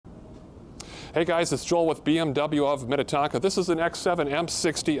Hey guys, it's Joel with BMW of Minnetonka. This is an X7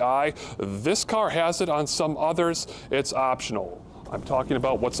 M60i. This car has it. On some others, it's optional. I'm talking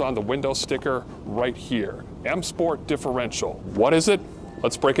about what's on the window sticker right here. M-Sport Differential. What is it?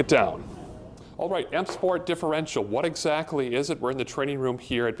 Let's break it down. All right, M-Sport Differential, what exactly is it? We're in the training room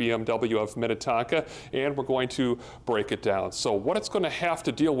here at BMW of Minnetonka, and we're going to break it down. So what it's going to have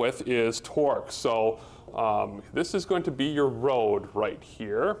to deal with is torque. So this is going to be your road right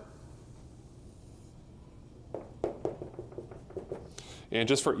here. And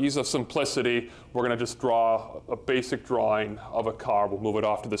just for ease of simplicity, we're going to just draw a basic drawing of a car. We'll move it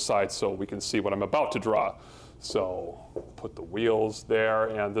off to the side so we can see what I'm about to draw. So put the wheels there,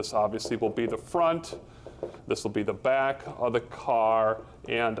 and this obviously will be the front. This will be the back of the car,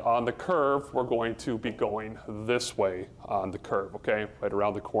 and on the curve, we're going to be going this way on the curve, okay, right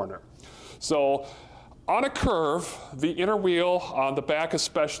around the corner. So on a curve, the inner wheel on the back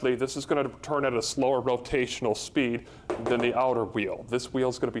especially, this is going to turn at a slower rotational speed than the outer wheel. This wheel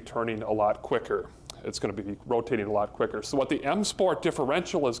is going to be turning a lot quicker. It's going to be rotating a lot quicker. So what the M-Sport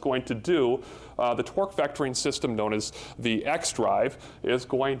Differential is going to do, the torque vectoring system known as the X-Drive, is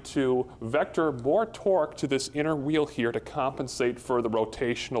going to vector more torque to this inner wheel here to compensate for the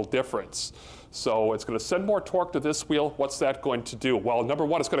rotational difference. So it's going to send more torque to this wheel. What's that going to do? Well, number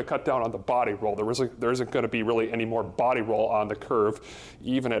one, it's going to cut down on the body roll. There isn't going to be really any more body roll on the curve,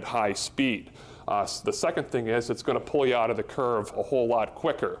 even at high speed. The second thing is it's going to pull you out of the curve a whole lot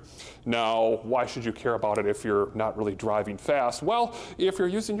quicker. Now, why should you care about it if you're not really driving fast? Well, if you're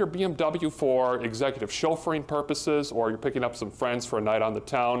using your BMW for executive chauffeuring purposes, or you're picking up some friends for a night on the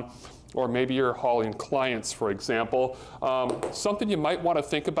town, or maybe you're hauling clients, for example, something you might want to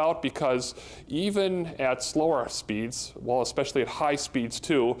think about, because even at slower speeds, well, especially at high speeds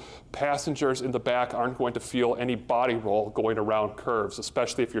too, passengers in the back aren't going to feel any body roll going around curves,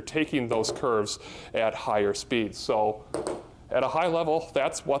 especially if you're taking those curves at higher speeds. So at a high level,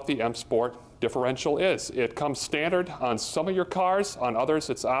 that's what the M-Sport Differential is. It comes standard on some of your cars, on others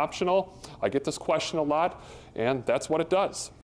it's optional. I get this question a lot, and that's what it does.